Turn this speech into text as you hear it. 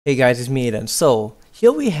Hey guys, it's me Aidan. So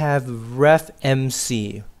here we have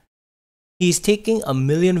reffmc. He's taking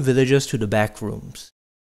 1,000,000 villagers to the backrooms.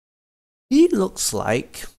 He looks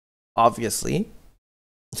like, obviously,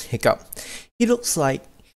 hiccup. He looks like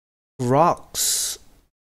GROX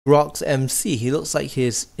MC. He looks like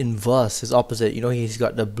his inverse, his opposite. You know, he's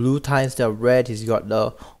got the blue tie instead of red. He's got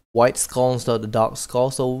the white skull instead of the dark skull.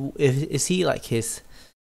 So is he like his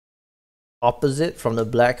opposite from the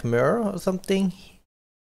Black Mirror or something?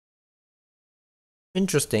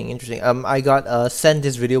 Interesting. I got sent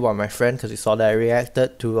this video by my friend because he saw that I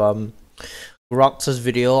reacted to GROX's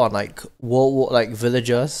video on like world war, like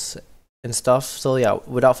villagers and stuff. So yeah,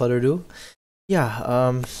 without further ado,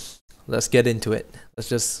 yeah, let's get into it.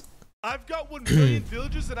 I've got 1,000,000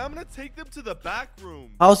 villagers and I'm gonna take them to the back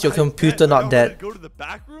room. How's your computer not dead? Go to the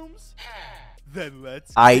back rooms? Then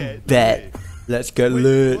let's bet. Let's get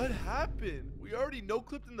lit. What happened? We already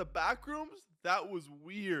no-clipped in the back rooms? That was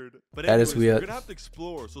weird. But that anyways, is weird. We're gonna have to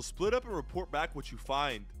explore, so split up and report back what you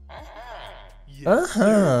find. Yes,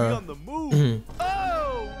 sir, we on the move.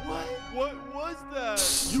 Oh, what was that?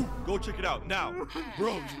 You go check it out now.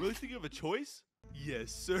 Bro, you really thinking of a choice?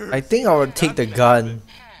 Yes, sir. I think I would take the gun.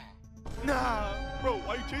 Nah, bro,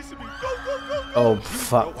 why you chasing me? Go. Oh,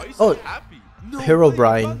 fuck. Oh, no Hero way,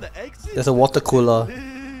 Brian. There's a water cooler.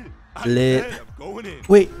 Lit. I'm going in.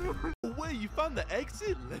 Wait. No way, you found the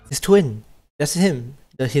exit? His twin. That's him.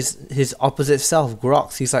 His opposite self,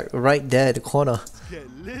 GROX. He's like right there at the corner.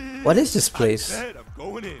 What is this place? I'm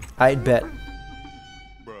going in. I'd bet.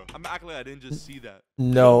 Bro, I'm acting like I didn't just see that.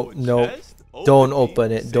 No. Don't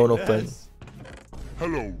open it. Don't open.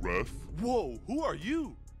 Hello, Ref. Whoa, who are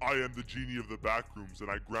you? I am the genie of the backrooms,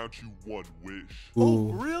 and I grant you one wish. Oh,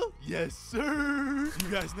 for real? Yes, sir. You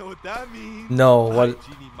guys know what that means? No, what?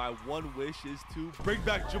 Genie, my one wish is to bring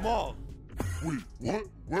back Jamal. Wait, what?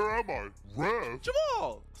 Where am I? Ref?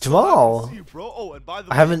 Jamal! Jamal! See you, bro. Oh, and by the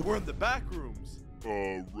way, we're in the back rooms.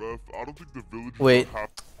 Ref, I don't think the villagers Wait. are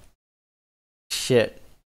happy. Shit.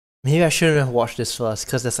 Maybe I shouldn't have watched this first,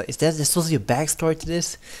 because there's like, there's supposed to be a backstory to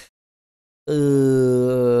this?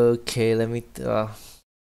 Okay, let me...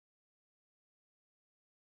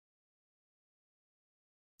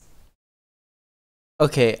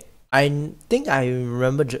 Okay, I think I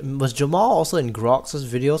remember. Was Jamal also in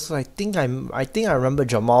GROX's videos? I think I remember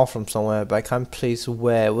Jamal from somewhere, but I can't place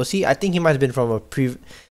where. Was he? I think he might have been from a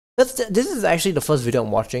This is actually the first video I'm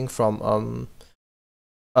watching from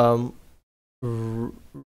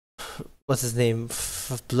what's his name?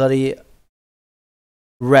 Bloody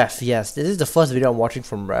Ref. Yes, this is the first video I'm watching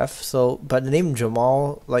from Ref. So, but the name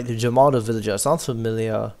Jamal, like Jamal the Villager, sounds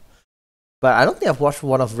familiar. But I don't think I've watched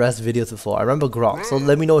one of Ref's videos before. I remember GROX, so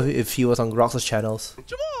let me know if he was on GROX's channels.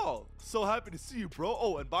 Jamal! So happy to see you, bro.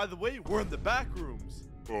 Oh, and by the way, we're in the back rooms.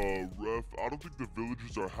 Ref, I don't think the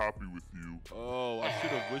villagers are happy with you. Oh, I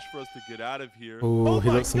should have wished for us to get out of here. Ooh, oh he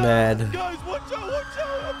looks God. mad. Guys, watch out,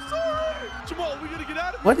 I'm sorry. Jamal, we gotta get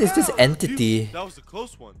out of here. What is this now. entity? That was a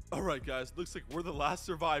close one. All right, guys, looks like we're the last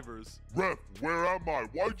survivors. Ref, where am I?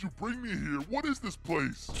 Why'd you bring me here? What is this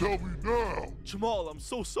place? Tell me now. Jamal, I'm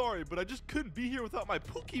so sorry, but I just couldn't be here without my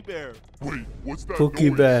Pookie Bear. Wait, what's that Pookie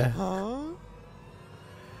noise? Bear. Huh?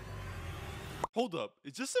 Hold up,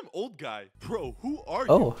 is this some old guy? Bro, who are you?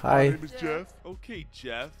 Oh, hi. My name is Jeff. Okay,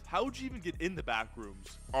 Jeff. How'd you even get in the back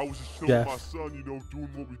rooms? I was just chilling with my son, you know, doing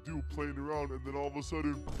what we do, playing around, and then all of a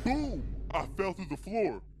sudden, boom! I fell through the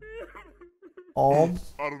floor. I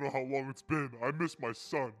don't know how long it's been. I miss my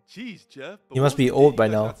son. Jeez, Jeff. You must be old by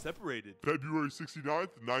now. Separated? February 69th,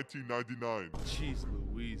 1999. Jeez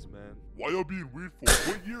Louise, man. Why y'all being weird for?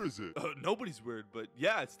 What year is it? Nobody's weird, but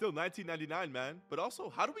yeah, it's still 1999, man. But also,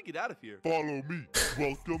 how do we get out of here? Follow me.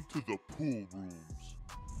 Welcome to the pool rooms.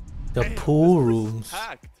 The Damn, pool this place is rooms.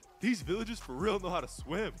 Packed. These villagers for real know how to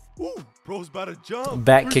swim. Ooh, bro's about to jump.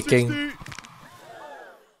 Back kicking. 360.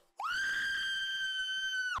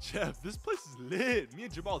 Jeff, this place is lit. Me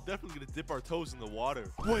and Jamal definitely gonna dip our toes in the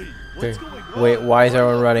water. Wait, what's going on? Wait, why is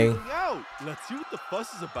everyone running? Out? Let's see what the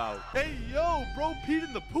fuss is about. Hey, yo, bro, peed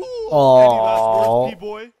in the pool. Aww. Any last words,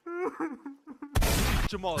 P-boy?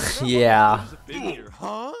 Jamal, yeah. Here,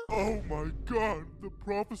 huh? Oh my God, the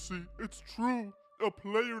prophecy, it's true. A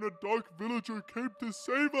player in a dark villager came to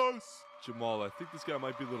save us. Jamal, I think this guy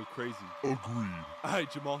might be a little crazy. Agreed. All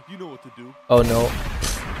right, Jamal, you know what to do. Oh no.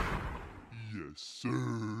 Yes, sir.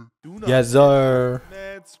 Do not. Yes, sir.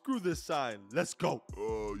 Man, screw this sign. Let's go.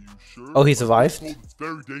 You sure? Oh, he survived? It's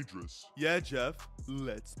very dangerous. Yeah, Jeff.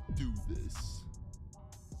 Let's do this.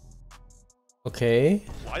 Okay.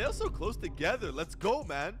 Why y'all so close together? Let's go,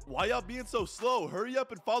 man. Why y'all being so slow? Hurry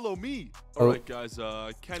up and follow me. Oh. All right, guys.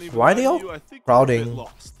 Can't even. Why are they lie all to you. I think crowding? we're a bit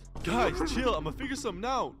lost. Guys, chill. I'm gonna figure something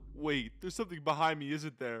out. Wait, there's something behind me,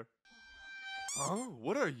 isn't there? Huh?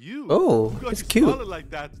 What are you? Oh, Who got it's you cute. smiling like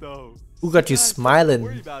that, though? Who got you Guys, smiling? Don't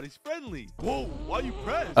worry about it. He's friendly. Whoa, why you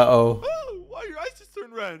pressed? Uh-oh. Oh, why your eyes just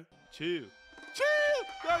turned red? Chill. Chill!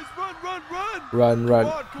 Guys, run, run, run! Run, run.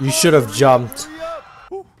 Come You on, should have hurry up, jumped. hurry up.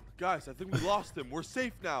 Whew. Guys, I think we lost him. We're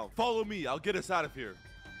safe now. Follow me. I'll get us out of here.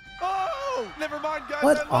 Oh! Never mind, guys.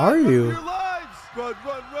 What I lied. are Run for you? your lives. Run,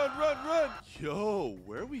 run, run, run, run. Yo,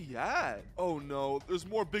 where we at? Oh, no. There's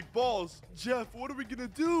more big balls. Jeff, what are we going to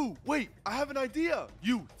do? Wait, I have an idea.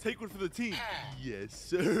 You, take one for the team. Yes,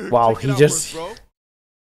 sir. Wow, Check it he out just- for us,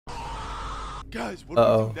 bro. Guys, what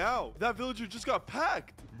do we do now? That villager just got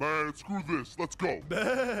packed. Man, screw this. Let's go.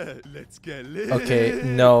 Man, let's get lit. Okay,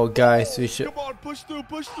 no, guys, we should. Come on, push through,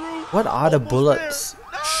 push through. What are the Almost bullets? there.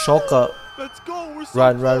 No! Shock up. Let's go. We're so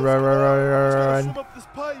Run, close. run, run, Come run, on. run, Just gotta run, swim up this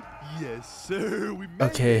pipe. Yes, sir. We made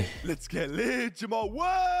Okay. it. Let's get lit, Jamal.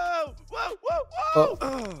 Whoa, whoa, whoa,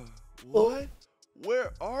 whoa. What?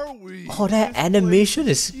 Where are we? Oh, that This animation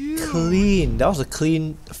place is huge. clean. That was a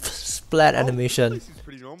clean splat Oh, animation. This place is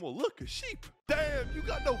pretty normal. Look, a sheep. Damn, you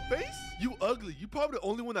got no face? You ugly. You probably the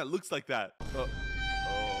only one that looks like that.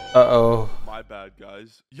 Uh-oh. My bad,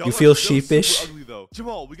 guys. Y'all You are feel still sheepish? super ugly, though.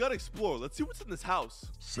 Jamal, we gotta explore. Let's see what's in this house.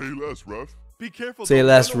 Say less, ref. Be careful. Say though. We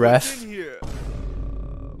less, don't know what's ref. in here.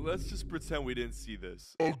 Let's just pretend we didn't see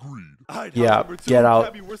this. Agreed. Alright, Yeah, house number 2 get out.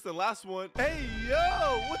 Can't be worse than last one. Hey,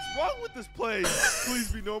 yo, what's wrong with this place?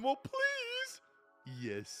 Please be normal, please.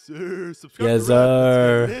 Yes, sir. Subscribe Yes, to Ref.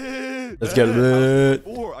 sir. Let's get lit. Let's get lit. House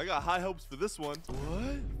number 4. I got high hopes for this one.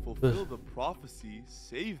 What? Fulfill the prophecy.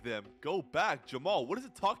 Save them. Go back. Jamal, what is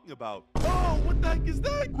it talking about? Oh, what the heck is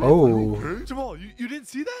that? Oh. Okay. Jamal, you didn't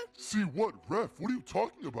see that? See what, ref? What are you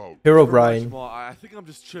talking about? Hero Never mind, Brian. Jamal, I think I'm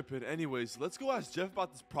just tripping. Anyways, let's go ask Jeff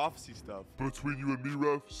about this prophecy stuff. Between you and me,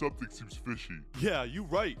 ref, something seems fishy. Yeah, you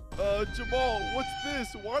right. Jamal, what's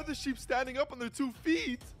this? Why are the sheep standing up on their 2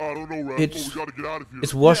 feet? I don't know, ref, It's- but we gotta get out of here.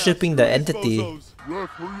 It's worshipping the Yeah, screw these entity. bozos. Ref,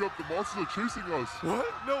 hurry up. The monsters are chasing us. What?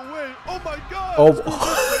 No way. Oh my god. Oh. Screw this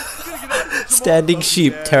place. We gotta get out of here, Jamal. Standing Oh,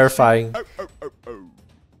 sheep, yeah. terrifying.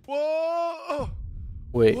 Whoa.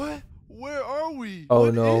 Wait, What? Where are we? Oh,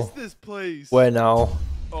 What no. is this place? where now?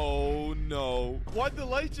 Oh no. Why'd the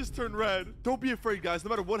light just turn red? Don't be afraid, guys. No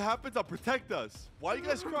matter what happens, I'll protect us. Why are you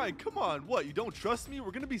guys crying? Come on. What? You don't trust me?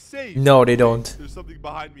 We're gonna be safe. No, they don't. There's something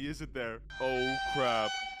behind me, isn't there? Oh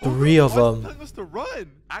crap. 3 of Why is it them. telling us to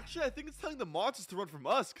run? Actually, I think it's telling the monsters to run from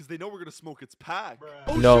us because they know we're gonna smoke its pack.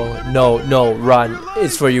 Oh, No, shoot, everybody, no, no, everybody, run. for your It's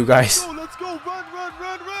lives. for you guys. Let's go. Run, run,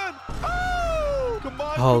 run, run. Oh! Come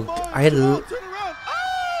on, Oh, come on. I Turn l- around, turn around.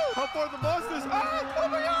 Oh! How far are the monsters? Oh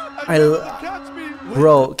my god. I I can't l- let them catch me. Wait,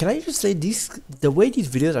 Bro, can I just say the way these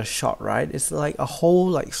videos are shot, right? It's like a whole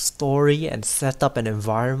like story and setup and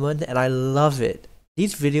environment, and I love it.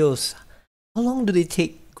 These videos, how long do they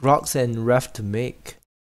take GROX and Ref to make?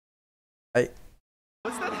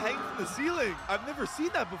 what's that hanging from the ceiling? I've never seen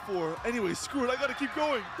that before. Anyway, screw it. I gotta keep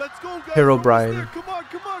going. Let's go, guys. Hero We're almost Brian. there. Come on,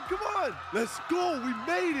 come on, come on. Let's go. We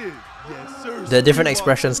made it. Yes, sir. There are different Screw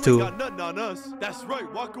expressions, monsters. You too. ain't got nothing on us. That's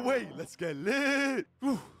right. Walk away. Let's get lit.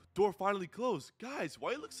 Whew. Door finally closed. Guys,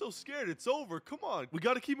 why you look so scared? It's over. Come on. We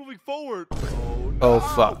gotta keep moving forward. Oh, no. Oh,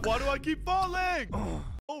 fuck. Why do I keep falling?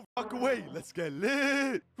 Oh, walk away. Let's get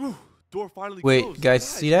lit. Whew. Door finally Wait, closed. guys,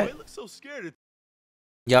 see Why that? you look so scared? It's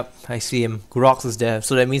Yep, I see him. GROX is there,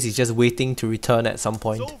 so that means he's just waiting to return at some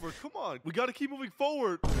point. over. Come on. We gotta keep moving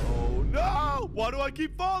forward. Oh, no. Why do I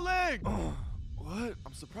keep falling? What?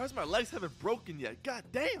 I'm surprised my legs haven't broken yet. God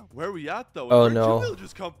damn. Where are we at, though? Oh, Where'd no. you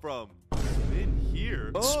villagers come from? Spin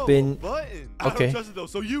here. Oh, Spin. a button. I Okay. don't trust it, though.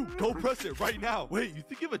 So you, go press it right now. Wait, you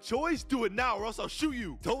think you have a choice? Do it now or else I'll shoot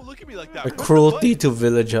you. Don't look at me like that. The Press cruelty button. to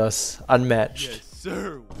villagers, unmatched. Yes,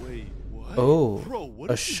 sir. Wait, what? Oh, Bro,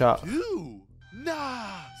 what a did you shark. do? Nah.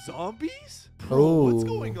 Zombies? Bro, what's Oh,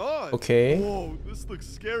 going on? okay. Whoa, this looks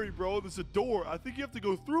scary, bro. There's a door. I think you have to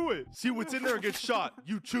go through it. See what's in there and get shot.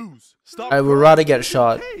 You choose. Stop. I would crying. rather get It's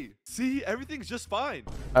shot. okay. See, everything's just fine.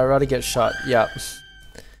 I'd rather get shot. Yeah.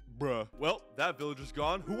 Bruh. Well, that villager's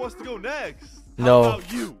gone. Who wants to go next? No. How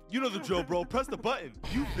about you? You know the drill, bro. Press the button.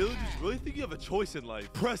 You villagers really think you have a choice in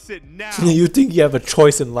life. Press it now. You think you have a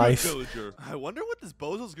choice in Good life? villager. I wonder what this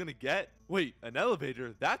bozo's gonna get. Wait, an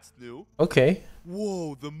elevator? That's new. Okay.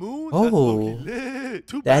 Whoa, the moon? Oh, That's low-key lit.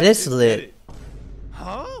 Too that bad is you didn't lit. get it.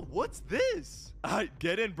 Huh? What's this? Alright,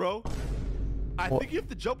 get in, bro. I What? think you have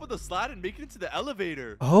to jump on the slide and make it into the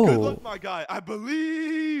elevator. Oh. Good luck, my guy. I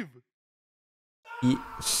believe.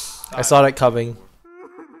 I saw that coming.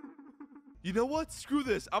 You know what? Screw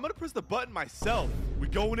this. I'm gonna press the button myself. We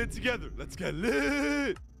going in together. Let's get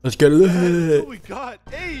lit. Let's get That's lit. what we got.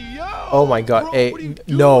 Hey, yo. Oh my god. Bro, Hey, what are you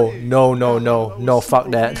no, doing? no, That no, was fuck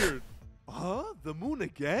super that. weird. Huh? The moon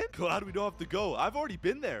again? Glad we don't have to go. I've already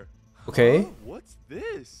been there. Okay. Huh? What's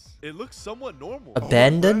this? It looks somewhat normal.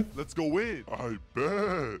 Abandoned? Let's go in. I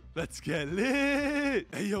bet. Let's get lit.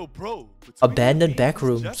 Hey, yo, bro. between Abandoned you and me, back this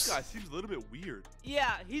rooms. Jeff guy seems a little bit weird. Yeah,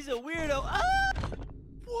 he's a weirdo. Ah!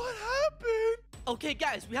 What happened? Okay,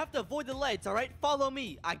 guys, we have to avoid the lights, all right? Follow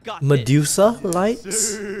me. I got Medusa Yes, lights?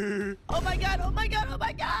 sir. Oh my god, oh my god, oh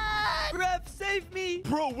my god! Ref, save me!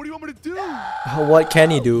 Bro, what do you want me to do? What can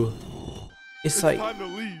he do? It's like, time to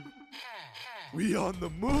leave. We on the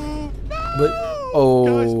move. No! but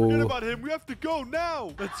Guys, forget oh, about him. We have to go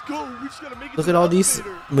now. Let's go. We just gotta make it look to at the all these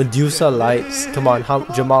elevator. Medusa lights. Come on,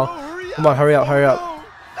 Jamal. Bro, Come on, hurry up, hurry up.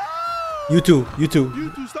 No! You too, you too.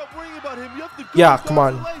 You two, stop worrying about him. You have to go. Yeah, Dodge come the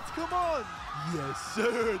on. lights. Come on. Yes,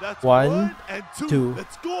 sir. That's One, one and two. two.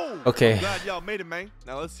 Let's go. Okay. I'm glad y'all made it, man.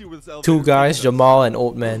 Now let's see where this elevator Two guys, takes us. Jamal and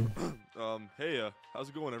Old Man. Hey, how's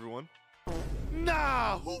it going, everyone?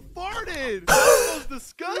 Nah, who farted? That was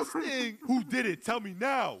disgusting. Who did it? Tell me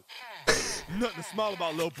now. Nothing to smile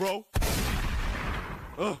about, little bro.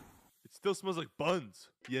 Ugh, it still smells like buns.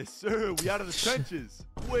 Yes, sir. We out of the trenches.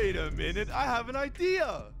 Wait a minute. I have an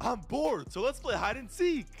idea. I'm bored, so let's play hide and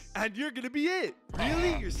seek. And you're gonna be it.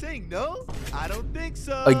 Really? You're saying no? I don't think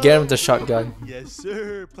so. Again with the shotgun. Yes,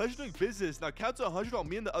 sir. Pleasure doing business. Now count to 100 while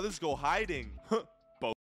me and the others go hiding.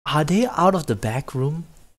 Are they out of the back room?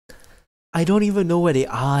 I don't even know where they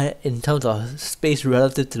are in terms of space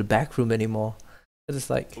relative to the back room anymore. It's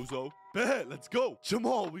like, Ozo, bet, let's go.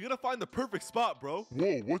 Jamal, we gotta find the perfect spot, bro.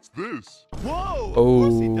 Whoa, what's this? Whoa, of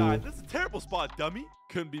course he Oh. died. That's a terrible spot, dummy.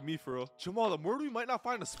 Couldn't be me for real. Jamal, I'm worried we might not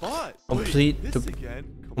find a spot. Complete Wait, the- this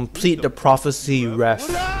again. complete the prophecy, ref.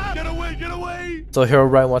 What up? Get away, get away. So Hero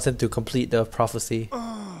Brian wants him to complete the prophecy.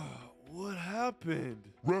 What happened?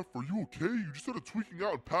 Ref, are you okay? You just started tweaking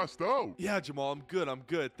out and passed out. Yeah, Jamal, I'm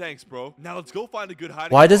good. Thanks, bro. Now let's go find a good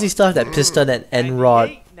hiding Why does he spot. still have that piston and end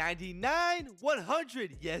rod? 99,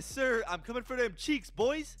 100. Yes, sir. I'm coming for them cheeks,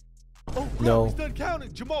 boys. Oh, crap, No. he's done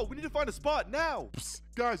counting. Jamal, we need to find a spot now. Psst,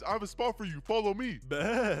 guys, I have a spot for you. Follow me.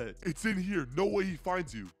 Bet. It's in here. No way he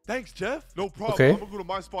finds you. Thanks, Jeff. No problem. Okay. I'm gonna go to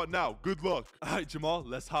my spot now. Good luck. All right, Jamal,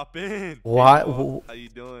 let's hop in. Why- Hey, Jamal, how you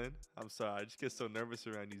doing? I'm sorry. I just get so nervous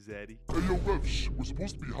around you, Zaddy. Hey, yo, Ref, shh, we're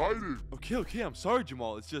supposed to be hiding. Okay. I'm sorry,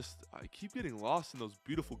 Jamal. It's just I keep getting lost in those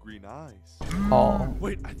beautiful green eyes. Oh,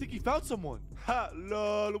 Wait, I think he found someone. Ha,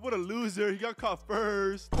 lol. What a loser. He got caught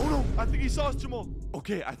first. Oh, no. I think he saw us, Jamal.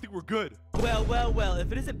 Okay, I think we're good. Well,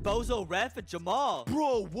 if it isn't Bozo, Ref, and Jamal.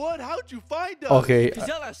 Bro, what? How'd you find us? okay. Because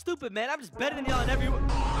y'all are stupid, man. I'm just better than y'all in every...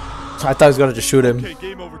 I thought he was gonna just shoot him. Okay,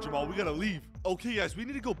 game over, Jamal. We gotta leave. Okay, guys, we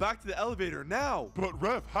need to go back to the elevator now. But,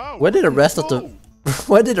 Ref, how? Where did the rest of Go. the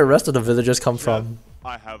where did the rest of the villagers come from?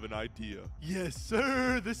 I have an idea. Yes,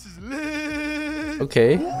 sir. This is lit.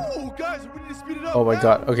 Okay. Ooh, guys, we need to speed it up. Oh my now.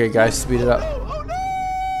 god. Okay, guys, speed it up. Oh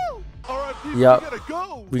no! All right, people, Yup. we gotta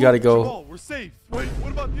go. We gotta go. Jamal, we're safe. Wait,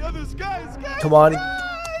 what about the others, guys? Come on.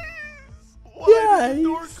 Why did the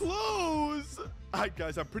door Guys. close? All right,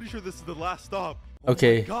 guys, I'm pretty sure this is the last stop.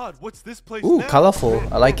 Okay. Oh my god, what's this place Ooh, now? colorful.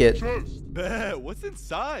 I like it. Chest. Bet, what's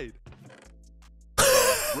inside?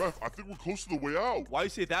 Ref, I think we're close to the way out. Why you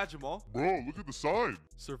say that, Jamal? Bro, look at the sign.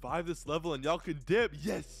 Survive this level and y'all can dip.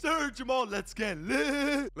 Yes, sir, Jamal. Let's get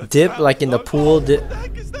lit. Let's Dip go, like in the dog. pool. Oh, Dip. what the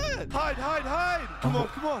heck is that? Hide. Come on.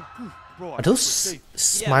 Whew, bro, I Are think those we're safe.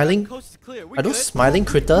 smiling? Yeah, the coast is clear. We're Are those good. smiling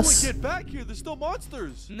Boy, critters? get back here. There's still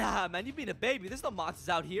monsters. Nah, man, you being a baby. There's no monsters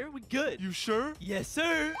out here. We good. You sure? Yes,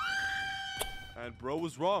 sir. And bro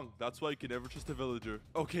was wrong. That's why you can never trust a villager.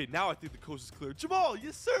 Okay, now I think the coast is clear. Jamal,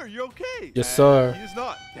 yes, sir. You're okay. Yes, And sir. He is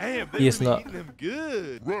not. Damn, He they is really not. eating him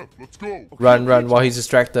good. Ref, let's go. Okay, Run okay, while he's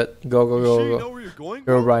distracted. Go, go, You sure you go, know go. where you're going,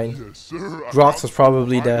 Hero bro? Brian. Yes, sir. I GROX found was the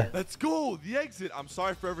probably spot. there. Let's go. The exit. I'm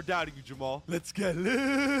sorry for ever doubting you, Jamal. Let's get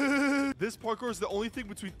lit. This parkour is the only thing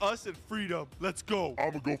between us and freedom. Let's go.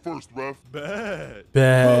 I'm gonna go first, Ref. Bet.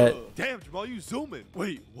 Bet. Damn, Jamal, you zooming.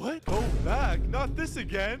 Wait, what? Go back. Not this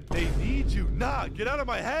again. They need you. Nah, get out of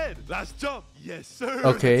my head. Last jump. Yes, sir.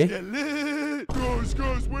 Okay. Let's get lit.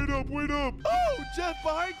 Guys, wait up. Oh, Jeff,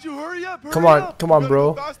 behind you. Hurry up. Come on, up. come on, You gotta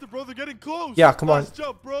bro. go faster, bro. They're getting close. Yeah, come on. Last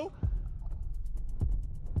jump, bro.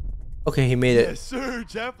 Okay, he made it. Yes, sir,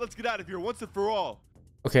 Jeff. Let's get out of here once and for all.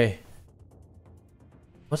 Okay.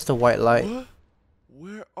 What's the white light? What?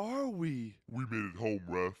 Where are we? We made it home,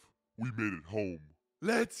 Ref. We made it home.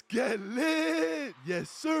 Let's get lit. Yes,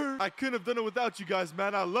 sir. I couldn't have done it without you guys,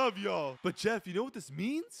 man. I love y'all. But Jeff, you know what this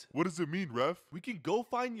means? What does it mean, Ref? We can go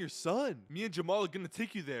find your son. Me and Jamal are gonna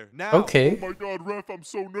take you there now. Okay. Oh my God, Ref, I'm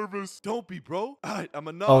so nervous. Don't be, bro. All right, I'm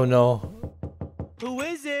a knock. Oh no. Who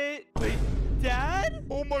is it? Wait. Dad?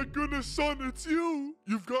 Oh my goodness, son, it's you.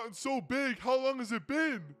 You've gotten so big. How long has it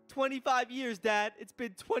been? 25 years, Dad. It's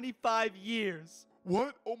been 25 years.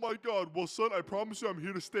 What? Oh my God. Well, son, I promise you I'm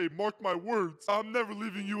here to stay. Mark my words. I'm never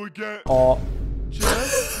leaving you again. Oh.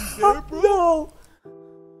 Jeff, you there, bro? No.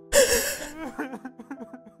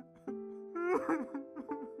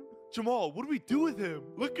 Jamal, what do we do with him?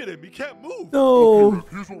 Look at him. He can't move. No. Okay, Ref,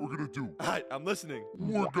 here's what we're gonna do. All right, I'm listening.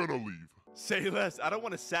 We're gonna leave. Say less. I don't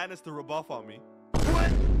want a sadness to rub off on me.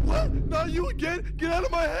 What? What? Not you again? Get out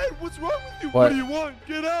of my head. What's wrong with you? What? Do you want?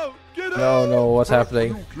 Get out. Get out. No, no, what's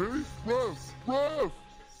happening? You okay? Ref, Ref.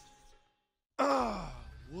 Ah,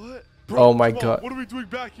 what? Oh my Jamal, God. What are we doing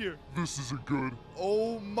back here? This isn't good.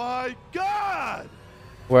 Oh my God.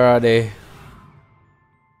 Where are they?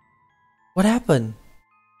 What happened?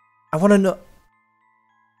 I wanna know.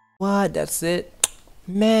 What? That's it?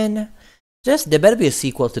 Man. There better be a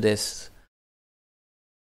sequel to this.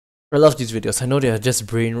 I love these videos. I know they're just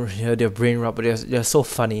brain rot, but they're so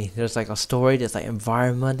funny. There's like a story, there's like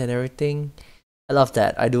environment and everything. I love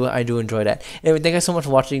that. I do enjoy that. Anyway, thank you guys so much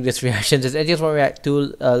for watching this reaction. If anything else you want to react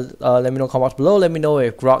to, let me know in the comments below. Let me know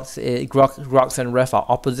if GROX and Ref are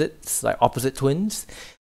opposites, like opposite twins.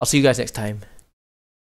 I'll see you guys next time.